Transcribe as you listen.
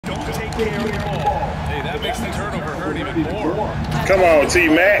take care of the ball. Hey, that makes the turnover hurt even more. Come on,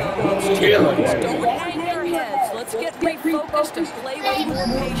 T-Mac. Don't hang your heads. Let's get refocused and play with more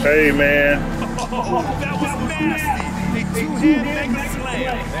patience. Hey, man. Oh, that was nasty. A two-hand mega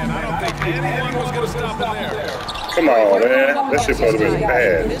slam. Man, I don't think anyone was going to stop him there. Come on, man. That shit supposed to be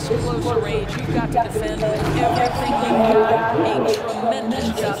bad. This closer range, you've got to defend everything you've got. A tremendous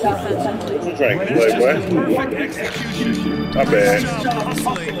job defensively. Drink, Playboy. Perfect execution. My bad. Nice job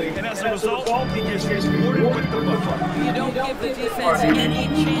hustling, and as a result, he gets rewarded with the ball. You don't give the defense any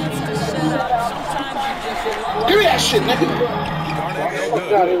chance to set up. Sometimes you just love. Give me that shit, nigga. Garnett, no good.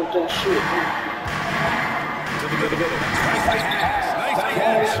 Got it with that shit. To the middle. Nice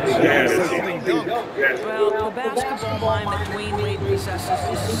catch. Yeah. Well, the basketball mind that Dwayne Wade possesses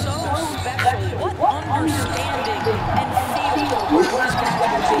is so special. What understanding and feel for what this guy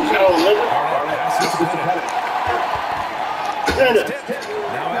can do. Oh, nigga.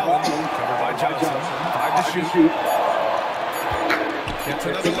 Now Allen, covered by Johnson. 5 to shoot. Gets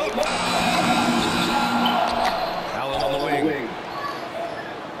another look. Allen on the wing.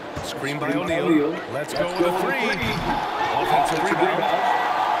 Screen by O'Neal. Let's go with a 3. Offensive rebound.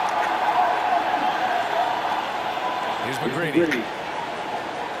 Here's McGrady.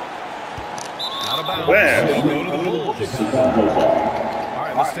 Out of bounds. Wow. Go to the Bulls. All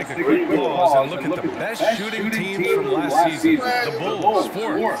right, let's take a quick pause and look at the best shooting teams from last season. The Bulls,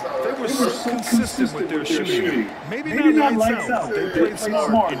 4th. They were so consistent with their shooting. Maybe not lights out, but they played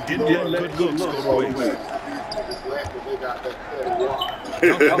smart and didn't let good looks go to waste.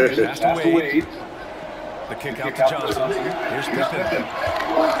 Pass to Wade. The kick out to Johnson. Here's Pippen.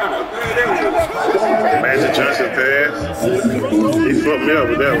 Magic Johnson pass. He fucked me up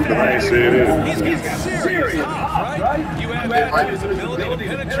with that one because I ain't saying it. He's getting serious, right? You add that to his ability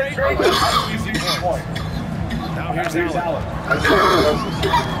to penetrate. Easy point. Now here's Allen.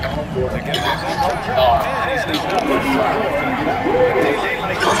 To get back on track. And he's now on the front. A day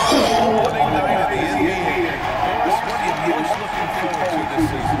like this, opening night of the NBA. Boris, what are you most looking forward to this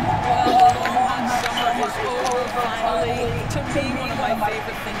season? Well, the long hot summer is over finally. To me, one of my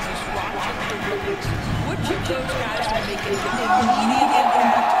favorite things is watching the rookies. Which of those guys can make an immediate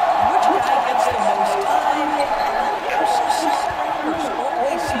impact? Which guy gets the most time? Some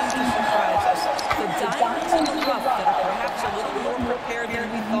always seem to surprise us. The diamonds in the rough that are perhaps a little more prepared than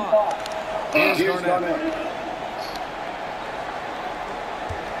we thought. Here's Garnett.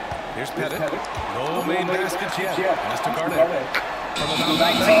 Here's Pettit. No main baskets yet. Pass to Garnett. From about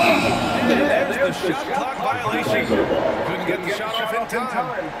 19. And there's the shot clock violation. Couldn't get the shot off in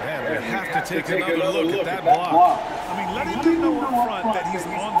time. Man, we have to take another look at that block. I mean, letting them know up front that he's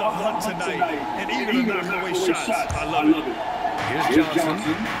on the hunt tonight and eager to knock away shots. I love it. Here's Johnson.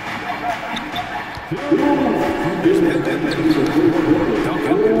 Here's Pippen.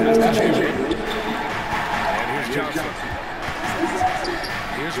 Duncan. Pass to Chamberlain. And here's Johnson.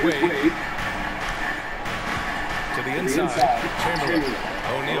 Here's Wade. To the inside. Chamberlain.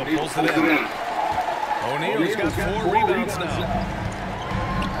 O'Neal pulls it in. O'Neal's got 4 rebounds now.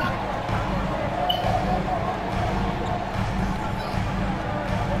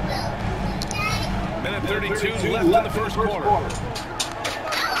 Minute 32 left in the first quarter.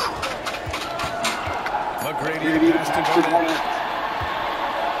 McGrady pass to Garnett.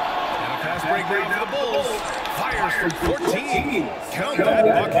 And a pass break now for the Bulls. Fires from 14. Count that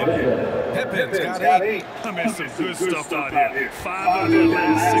bucket. Pippin's got 8. I mean, some good stuff out here. 5 of their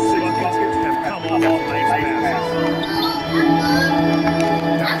last 6 buckets have come off of nice passes.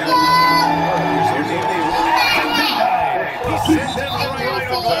 He sends it right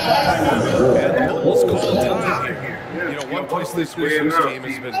off the glass. And the Bulls call time here. You know, one place this Wizards team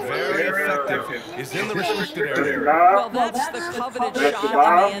has been very effective is in the restricted area. Well, that's the coveted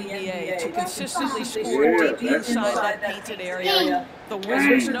shot in the NBA, to consistently score deep inside that painted area. The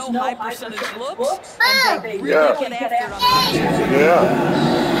Wizards know high percentage looks, and they really get after it on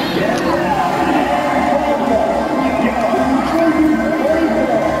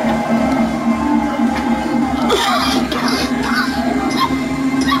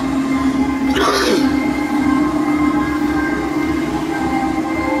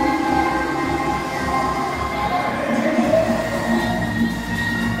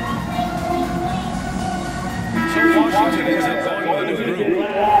the Washington isn't going on to the group.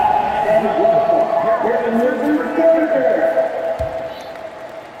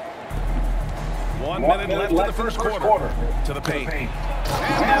 1 minute left in the first quarter. To the paint. And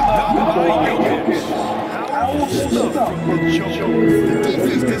done by Jokic. How stuff from the Joker. The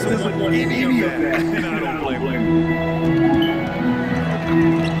defense doesn't want any of that, and I don't blame him.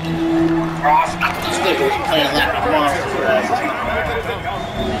 This nigga was playing like a monster.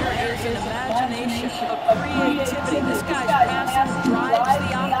 There is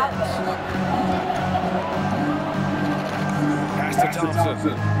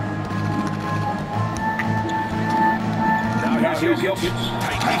Thompson. Now here's Jokic.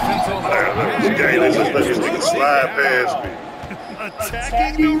 Tight defense on the Dang, they just let this nigga slide past me.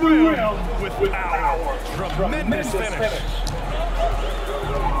 Attacking the rim with power. Tremendous finish.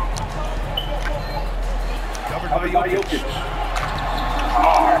 Covered by Jokic. I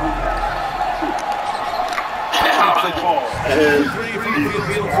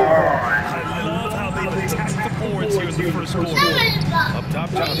love how they attacked the boards here in the first quarter. Up top,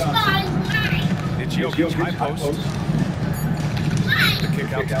 Johnson. It's Jokic, high post. The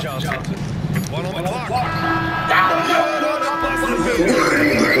kick out to Johnson. One on the clock.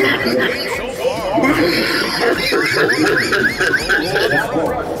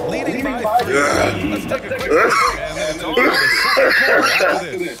 Leading by 3. Let's take a quick break. And then it's on to the second quarter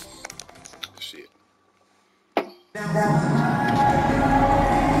after this. Shit.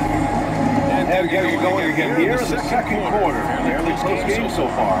 And there you go again. Here in the second quarter. Fairly close game so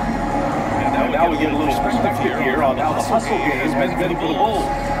far. And now we get a little perspective here on how the hustle game has been for the Bulls.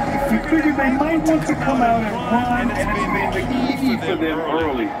 You figure they might want to come out and run, and it's been easy for them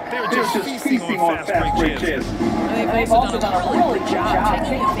early. They're just feasting on fast break chances. They've also done a really good job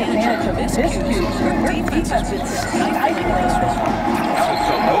taking advantage of this cue. Their defense has been stifling this one.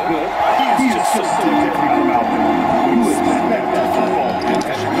 No good. He's just so different from out there. You expect that football.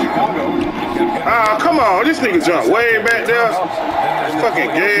 Ah, come on. This nigga jumped way back there.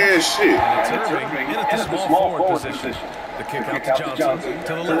 Fucking gay ass shit. It's Irving in at the small forward position. The kick out to Johnson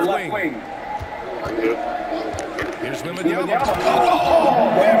to the left wing. Here's Wembanyama.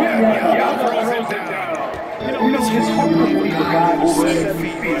 Wembanyama throws it down. You know, his heart rate for a guy over 7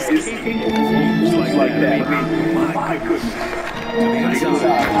 feet is capable of moves like that. I mean, my goodness. To the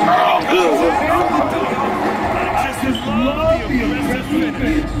inside. I just love the aggressive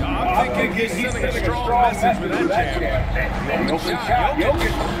finish. I'm thinking he's sending a strong message with that jam.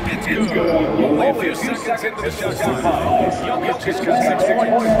 Jokic. It's good. Only a few seconds into the shot clock. Jokic has got 6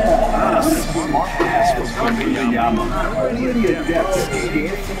 points. Smart pass from Wembanyama. Already a depth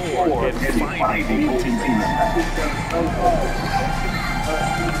scanning floor and finding opportunities.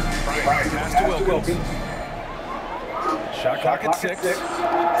 Pass to Wilkins. Shot clock at 6.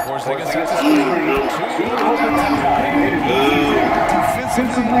 Porzingis sets the screen.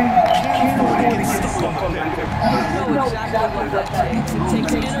 Defensively, can't afford to get stuck on the pick. Know exactly what that takes. It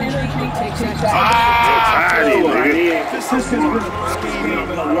takes energy, it takes activity. This has been a close game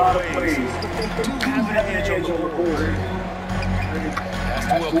in a lot of ways. They do have an edge on the board. Pass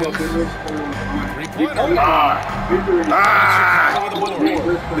to Wilkins. 3-pointer.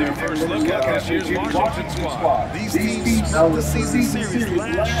 Their first look at this year's Washington squad. These teams split the season series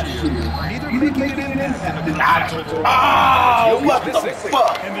last year, neither making an impact in the total. Oh, what the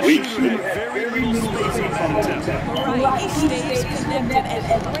fuck? And the shooter had very little space on that attempt. Right, he stays connected and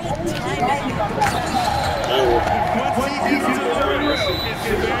great timing. Once he gets to the rim, it's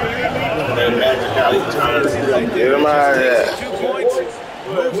very Get him out of there. 2 points.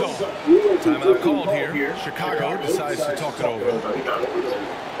 Moves on. Timeout called here. Chicago decides to talk it over.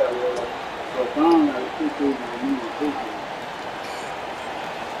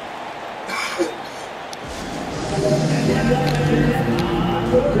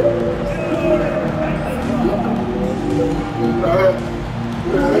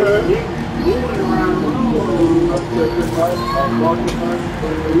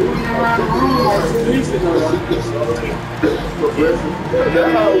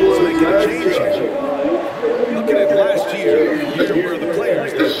 Let's make it a change here. Looking at last year where the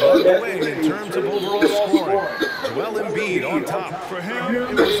players that led the way in terms of overall scoring. Joel Embiid on top. For him,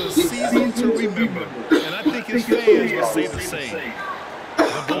 it was a season to remember, and I think his fans will say the same.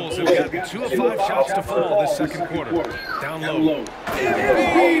 The Bulls have got 2 of 5 shots to fall this second quarter. Down low.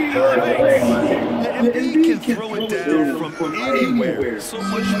 Embiid can throw it down from anywhere. So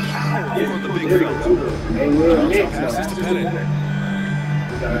much power for the big fella. Johnson passes to Pettit.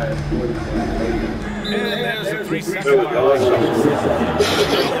 And there's a 3-second violation.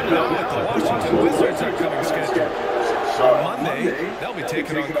 Now that the Washington Wizards are coming scheduled. On Monday, they'll be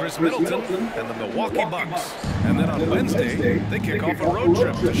taking on Chris Middleton and the Milwaukee Bucks. And then on Wednesday, they kick off a road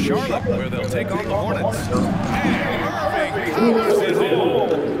trip to Charlotte, where they'll take on the Hornets. And Irving powers it home.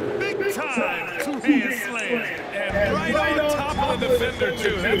 Big time two-hand slam. And right on top of the defender,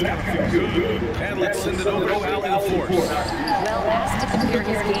 too. That's got to feel good. And let's send it over to Allie LaForce. Well, asked to compare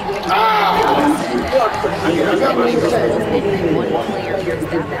his game to one player here is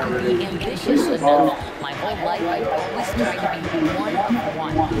that can be ambitious enough. My whole life, I've always tried to be one of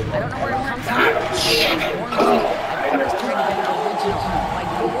one. I don't know where it comes from. I've always tried to be original. My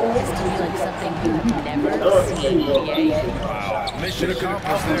goal is to be like something you've never seen. Yay. Wow. Mission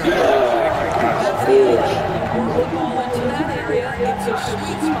accomplished there. Work the ball into that area. It's a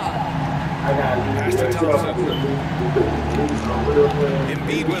sweet spot. Pass to Thompson.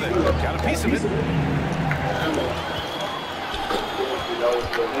 Embiid with it. Got a piece of it.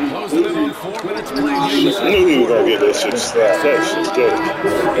 Closing in on 4 minutes played here. I knew he was going to get that shit slapped. That shit's good.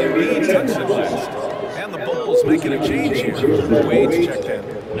 Embiid touched it last. And the Bulls making a change here. Wade's checked in.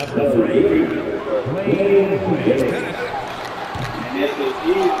 Here's Pettit. The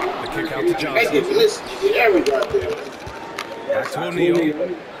kick out to Johnson. Back to O'Neal.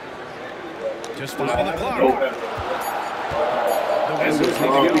 Just 5 on the clock. The Wizards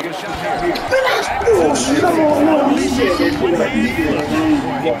need to get off a shot here.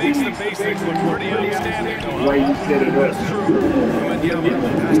 He makes the basics look pretty outstanding. That's true.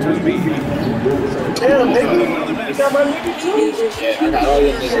 Pass to Embiid. Damn, nigga. You got my nigga too? Yeah, I got all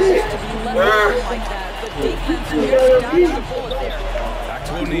your niggas. Like that. The defense just dodged the bullet there. Back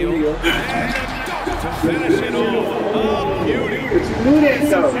to O'Neal. To finish it off. Oh, beauty. You knew that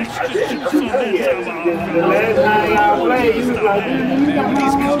though. The last time y'all played, you was like, you got my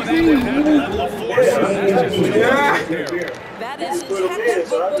He's coming in with that level of force. That's just right there. That is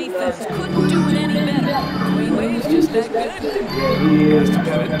textbook defense. Couldn't do it any better. Dwayne Wade's just that good. Pass to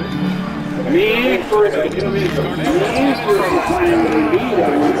Pettit. me and Chris playing with Embiid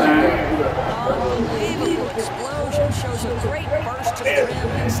at one time. Unbelievable explosion. Shows a great burst to the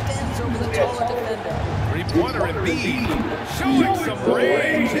rim. Extends over the taller defender. Three-pointer Embiid. Showing some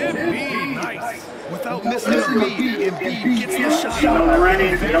range. Embiid. Nice. Without missing a beat, Embiid gets the shot I'm out.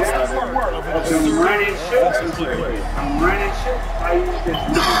 running shit. That's the work of an assertive offensive play. I'm running shit. I use this.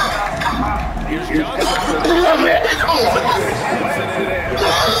 Here's Johnson.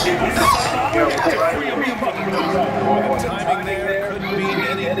 The timing there couldn't be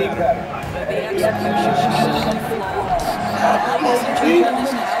any better. The execution is simply flawless. Ladies and gentlemen,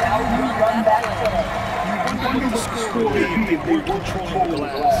 this is how you run that play. You wonder what the score would be if they weren't controlling the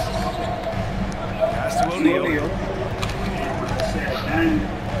glass. Pass to O'Neal.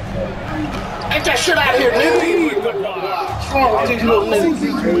 Get that shit out of here, nigga. What's wrong with these little niggas?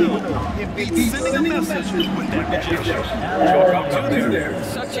 Embiid sending a message with that rejection.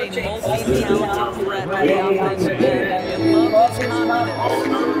 Such a multi-talented threat on the offensive end. And love his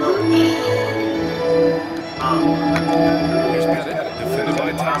confidence. Here's Pettit. Defended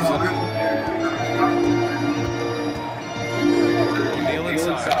by Thompson. O'Neal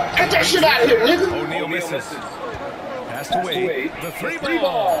inside. Get that shit out of here, nigga. O'Neal misses. Pass to Wade. The three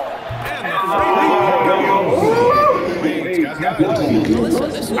ball. And the three ball goes. Wade's got it.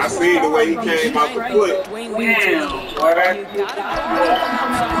 I see the way he came off the foot. Damn, you gotta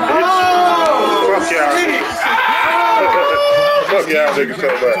Fuck y'all. Fuck y'all niggas so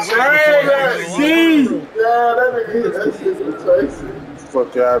much.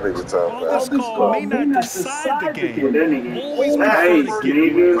 Fuck y'all niggas so All this much. call may not decide the game. Always Nice, prefer to get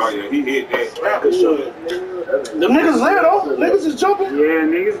it. niggas. Oh yeah, he hit that. The niggas there though. Niggas is jumping. Yeah,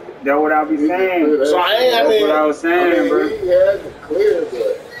 niggas. That's what I be saying. So I mean, That's what I was saying, bro. He had it clear,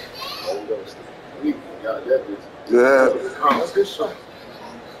 but we got that bitch. Yeah, That's a good shot.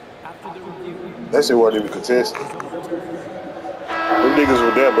 that shit wasn't even contested. Them niggas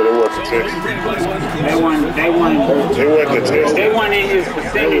were there, but they wasn't contested. They weren't contested. in his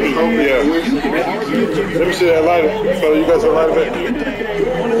vicinity. Yeah. Let me see that lighter. Fella, you got some lighter back?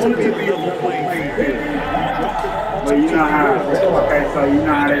 But you know how, okay, so you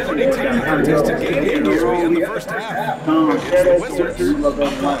know how that shit is. Contested game here in the first half. It's the Wizards. All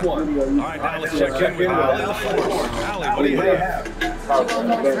right, now let's check in with Allie LaForce. Allie, what do you have? Well, the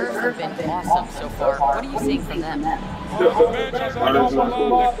reserves have been awesome so far. What are you seeing from them? All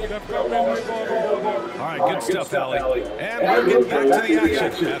right, good stuff, Allie. And we'll get back to the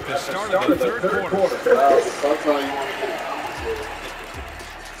action at the start of the third quarter.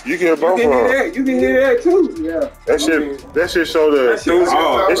 You can hear both of them. You can hear that too. Yeah. That shit show the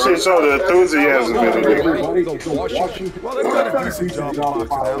enthusiasm in the nigga. Well, they've done a decent job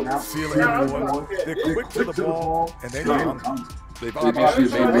boxing out, sealing everyone. They're quick to the ball, and they're young. They've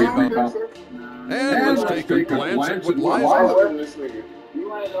obviously made rebounds. And let's take a glance at what lies ahead.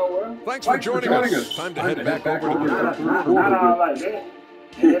 Thanks for joining us. Time to head back over to the third Not quarter. all like that.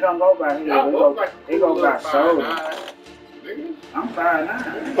 They don't go by here. They go by soul. I'm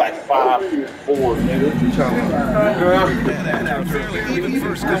 5'9". You like 5'4", nigga. And after a fairly even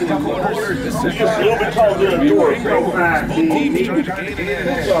first couple of quarters, this is A little bit taller than a door, bro. both teams trying to gain an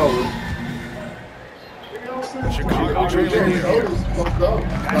edge. Chicago trailing here.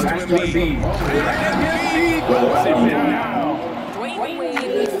 Pass to Embiid. Embiid. Dwayne Dwayne Wade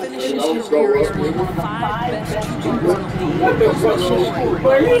finished his career as one of the 5 best 2 guards in the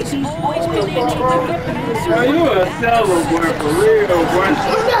league. He's always been a terrific passer. You a seller, boy, for real, boy.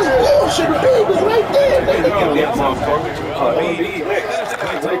 Sugar Bear was right there.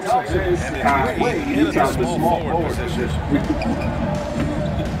 He's got the small forward position.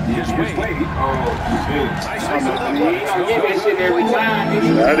 Here's Wade. He don't get that shit every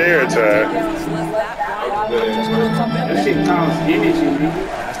time. Not every time. That shit counts energy.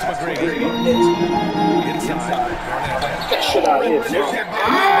 Pass to McGrady. Inside. That shit out here.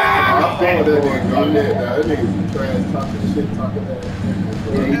 I'm that nigga trash talking shit talking that.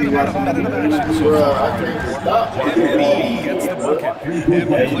 About a minute of action so far. I can't stop. Embiid gets the bucket. And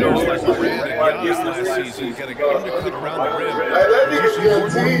players like Durant and Giannis last season getting undercut around the rim. That nigga's your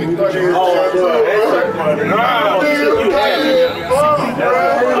team. I'm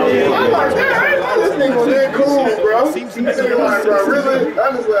like, this nigga was that cool, bro. This nigga like, bro, really?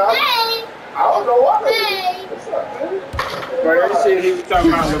 Honestly, I don't know why. What's up, man? Bro, that shit he was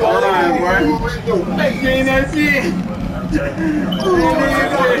talking about LeBron, boy. You ain't that shit? Yeah.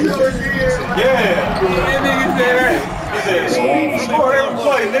 That nigga said that. He said, score every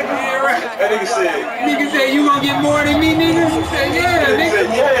play, nigga. That nigga said, you gonna get more than me, nigga? He said, yeah, nigga.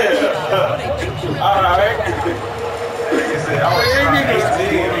 Yeah. All right. Nigga said,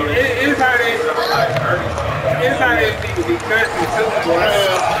 it's how they niggas be cussing too, boy.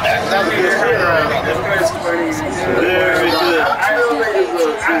 I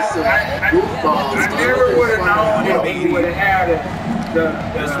never would have known if he would have had the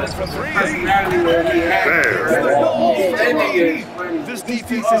personality where he had. That nigga is funny. This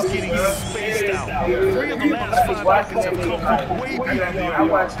defense is getting spaced out. 3 of the last 5 buckets have come from way beyond the I arc.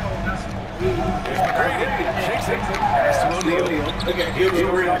 watched Shakes it. Pass to O'Neal.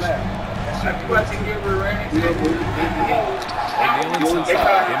 I be watching Gilbert Arenas. O'Neal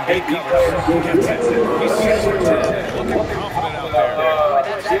inside. Embiid covers. Gets it. He's 6 for 10. Looking confident out there.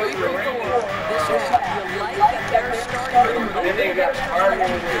 That's great for Thor. This is you like that they're starting with a little bit of extra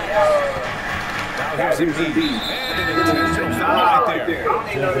time. Now here's Embiid. And an intentional foul right there.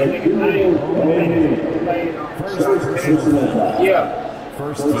 Yeah.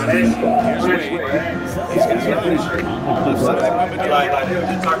 Here's Wade. He's got it. Left side of the rim again. Like they were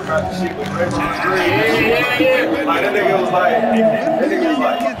just talking about the shit with Reggie. Yeah. Like that nigga was like,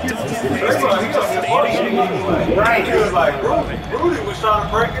 right. He was like, Rudy was trying to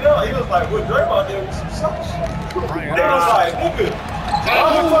break it up. He was like, what Draymond did was some shit. They was like, nigga.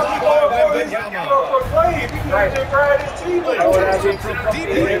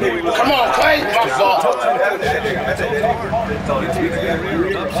 Come on, Clay.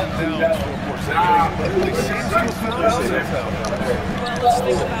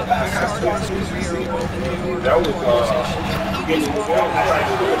 That was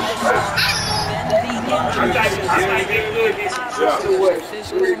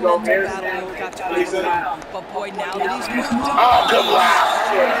but boy, now that he's moved on. Oh, good luck.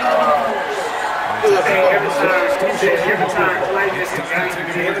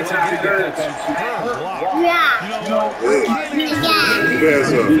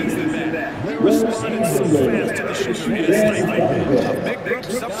 They responded so fast to the shooter hits lately. A big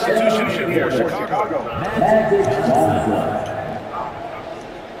substitution here for Chicago.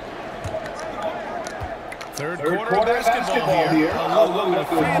 Third quarter basketball here. A little over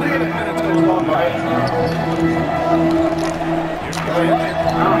 3.5 minutes goes by. Here's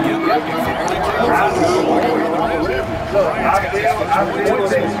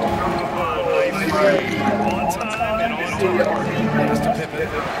Bryant. On time and on target. Pass to Pippen.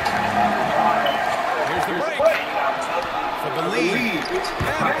 Here's the break for the lead.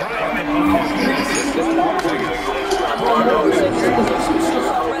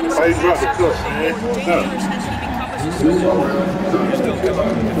 Hey, drop the cook, man.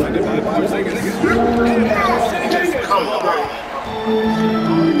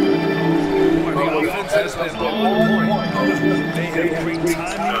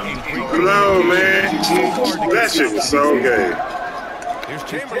 Hello, man. That shit was so gay. Here's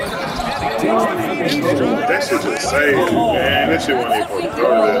Chamberlain. That shit just saved me, man. That shit wasn't even supposed to go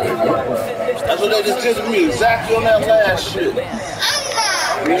there. That's what they just did to me, exactly on that last shit.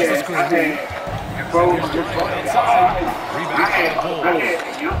 Duncan's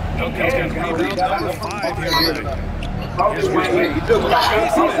got rebound number 5 here tonight. Here's Wade.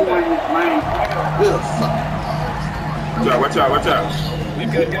 Watch out.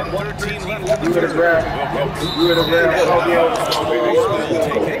 We've got 1:13 left in the third.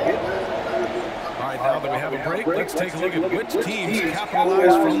 All right, now that we have a break, let's take a look at which teams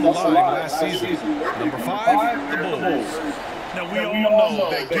capitalized from the line last season. Number 5, the Bulls. Now, we all know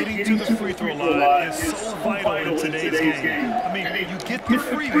that getting to the free throw line is so vital in today's game. I mean, you get the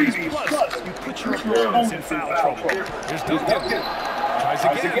freebies, plus you put your opponents in foul trouble. Here's Duncan. Tries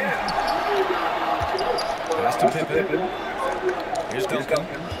again. Pass to Pippen. Here's Duncan.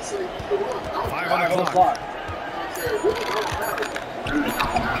 5 on the clock.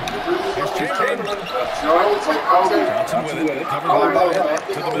 Here's Chamberlain. Johnson with it. Covered by Bryant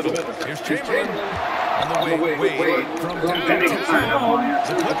to the middle. Here's Chamberlain. On the way from downtown.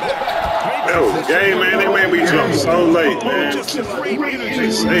 The putback. That was a game, man. They made me jump so late, man.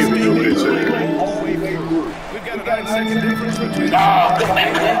 They saved me with it. We've got a 9-second difference between Good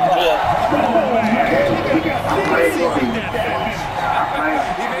man.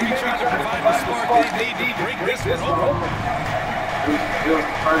 He may be trying to provide the spark they need to break this one open.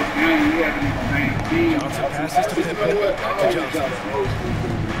 Johnson passes to Pippen. Back to Johnson.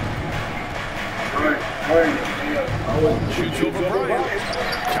 Shoots over Bryant.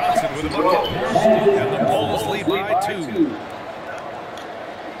 Johnson with a bucket. And the Bulls lead by 2.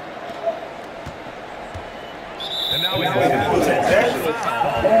 And now we have a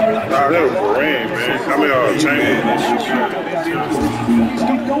that was Moran, man. I mean, Chamberlain.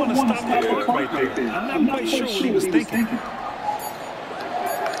 He's going to stop the clock right there. I'm not quite sure what he was thinking.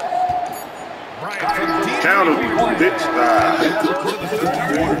 Counter, bitch.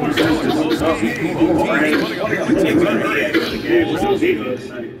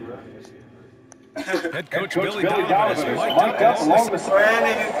 Head coach Billy Donovan is mic'd up. That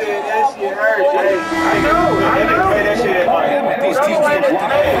shit hurt. I know. That shit. These teams are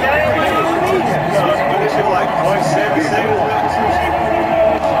like 0.7 seconds.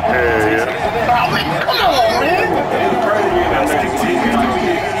 Yeah. Come on, man.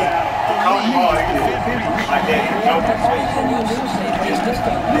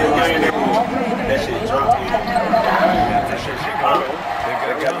 That shit dropped.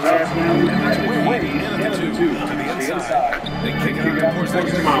 To the inside. They kick it out of 4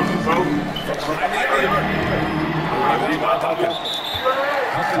 seconds.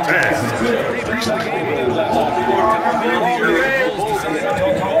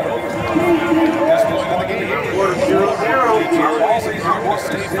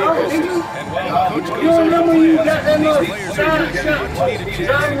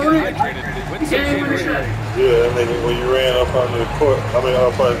 Yeah, nigga, when you ran up on the court,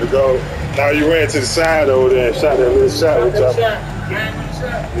 up on the goal. Now you ran to the side over there and shot that little shot with y'all.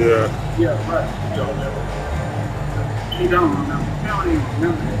 Yeah. Yeah, right. You don't remember. You don't even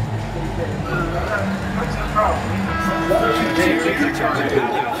remember that. What's the problem?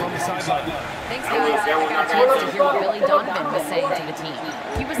 Thanks, guys. I got a chance to hear what Billy Donovan was saying to the team.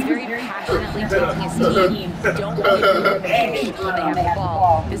 He was very passionately telling his team, don't get impatient when they have the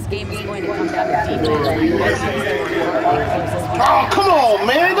ball. This game is going to come down to defense. Oh, come on,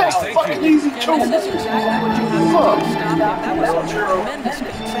 man. That's fucking easy too. And that's exactly what you have to do to stop him. That was a tremendous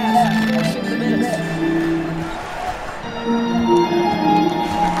contest, forcing the minutes.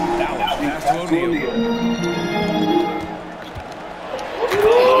 Pass to O'Neal.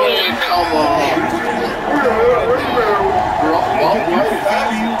 Come on.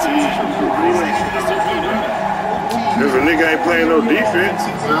 If a nigga ain't playing no defense. I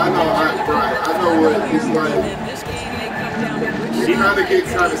know what he's like. He's trying to get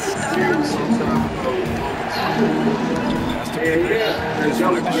kind of confused sometimes.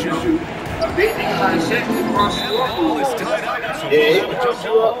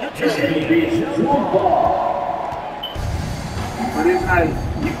 But it's like,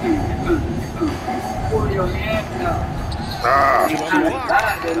 you can pull your hand down. He's trying to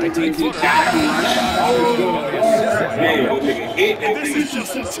dive that nigga. You got him. And this is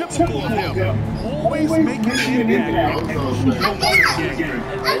just typical of him. Always making an impact.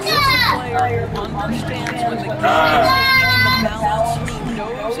 This player understands when the game is in the balance. He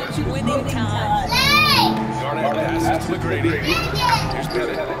knows it's winning time. Garnett passes to McGrady. Here's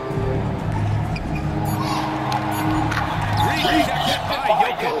Pettit.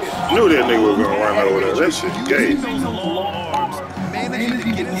 Knew that nigga was gonna run over there. That shit gay.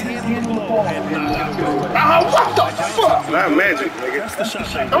 What the fuck? Not magic, nigga.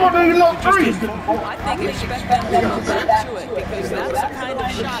 Come on, nigga, no three. I think expect them to come back to it because that's the kind of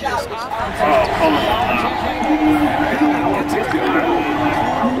shot this offense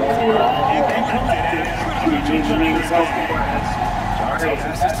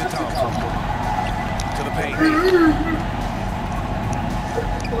Passes to Thompson. To the paint.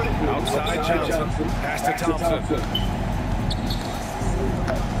 Outside Johnson. Pass to Thompson.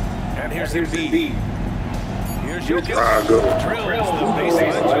 And here's Embiid. Here's Jokic. Good. Drills the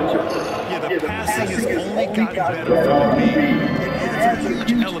baseline. Yeah, the pass passing has only gotten better from Embiid. It adds a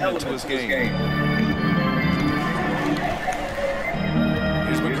huge element to his game.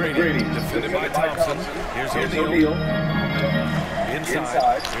 Here's McGrady, defended by Thompson. Here's O'Neal.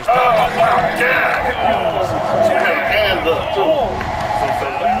 Inside. Here's And the So the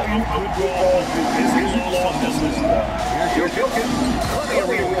value could go is lost on this one. Here's Jokic.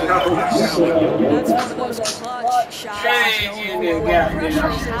 That's one of those clutch shots. When pressure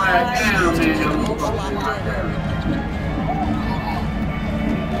is high, it's just the most locked in.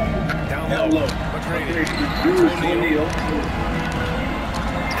 Down low. McGrady. O'Neal.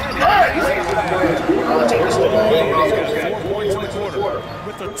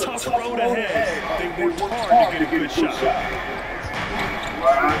 With a tough road ahead, they worked hard to get a good shot.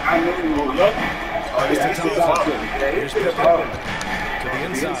 Here's Pippen. To the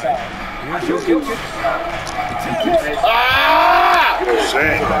inside. Here's Jokic. I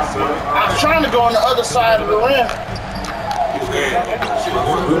was trying to go on the other side of the rim.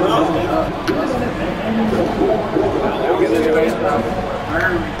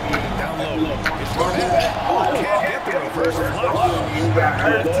 Down low. It's Garnett. Can't get the reverse flush.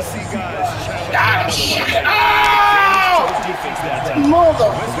 Good to see guys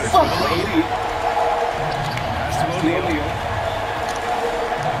Motherfucker! Pass to O'Neal.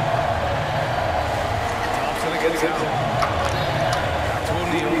 Thompson against Allen. Back to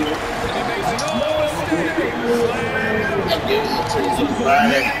O'Neal. And he makes no mistake.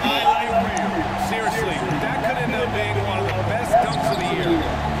 Seriously, that could end up being one of the best dunks of the year.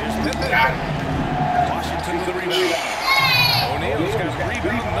 Here's Pippen. Washington with the rebound. O'Neal's got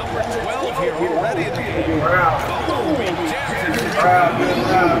rebound number 12 here already in the game. Oh, he jams it.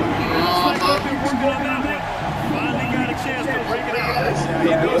 Looks like they've been working on that one. Finally got a chance to break it out. He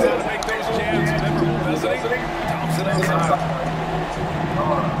knows how to make those jams memorable, doesn't he? Thompson outside.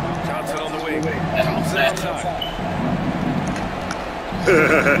 Johnson on the wing. Thompson outside.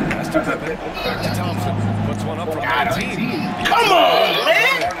 Pass to Pippen. Back to Thompson. Puts one up from 19. Come on,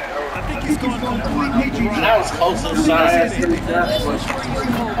 man! I think he's going completely dry. That was close inside.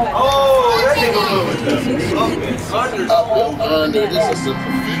 Oh, that nigga Under. This is a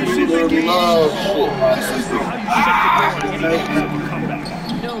computer love shit.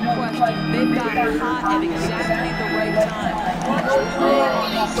 No question. They've got hot at exactly the right time.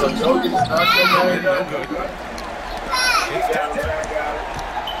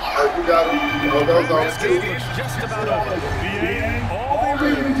 This game is just about over.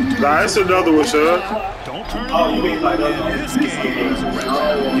 Nah, it's another one, sir. Don't turn it over. This game is around.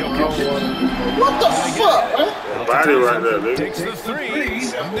 What the fuck, man? Body right there, nigga. Takes the three. Nails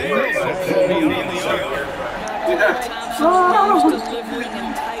it. Beyond the arc. Delivering in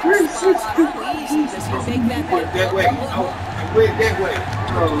tight spots. How easy does he make that way. That way.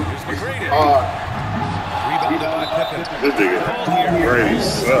 Here's McGrady. Rebounded by Pippen. This nigga Brady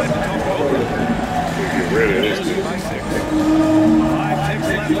sucks. Get rid of this dude. 5 ticks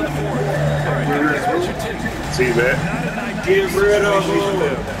left in the fourth. All right, guys, what's your tip? See that? Get rid of him.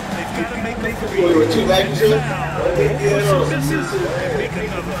 They've got to make the three. What, 2 back to? Misses and make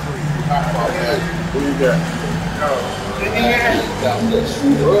another three. Who you got?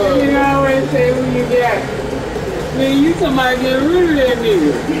 You always say who you got. Man, you somebody get rid of that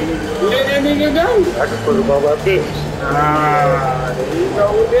nigga. Let that nigga go. I can put him on my bench. There you go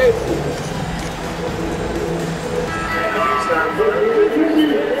with this.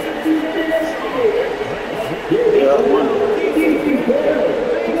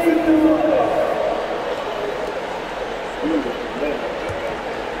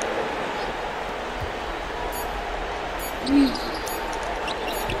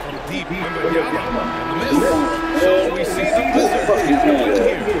 Deep into Yama and the miss. So we see the Wizards get the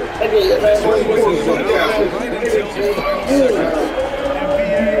win here. This one was right until the final seconds.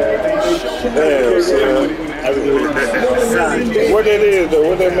 Damn, son. What that is, though?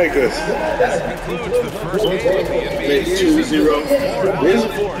 What that make us? That concludes the first game of the NBA season. 4 out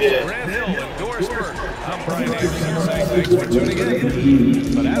of 4. Grant Hill and Doris Burke. I'm Brian Anderson saying thanks for tuning in.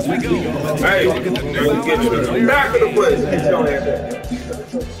 But as we go, let's take a look at the new players. Back to the place.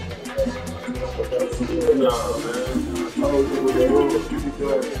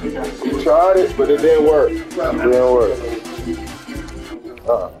 You tried it, but it didn't work. It didn't work.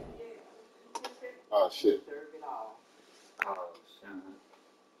 Oh, shit.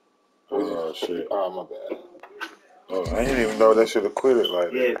 Oh, shit. Oh, my bad. Oh, I didn't even know they should have quit it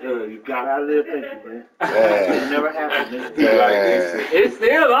like that. Yeah, dude, you got out of there thinking, man. Yeah. It never happened. Yeah. It's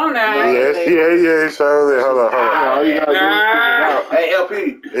still on there. Yes, yeah, show it. Hold on. All you gotta do is Hey, LP.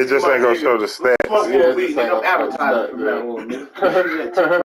 It just ain't gonna show the stats. Yeah, it's just ain't gonna show the stats.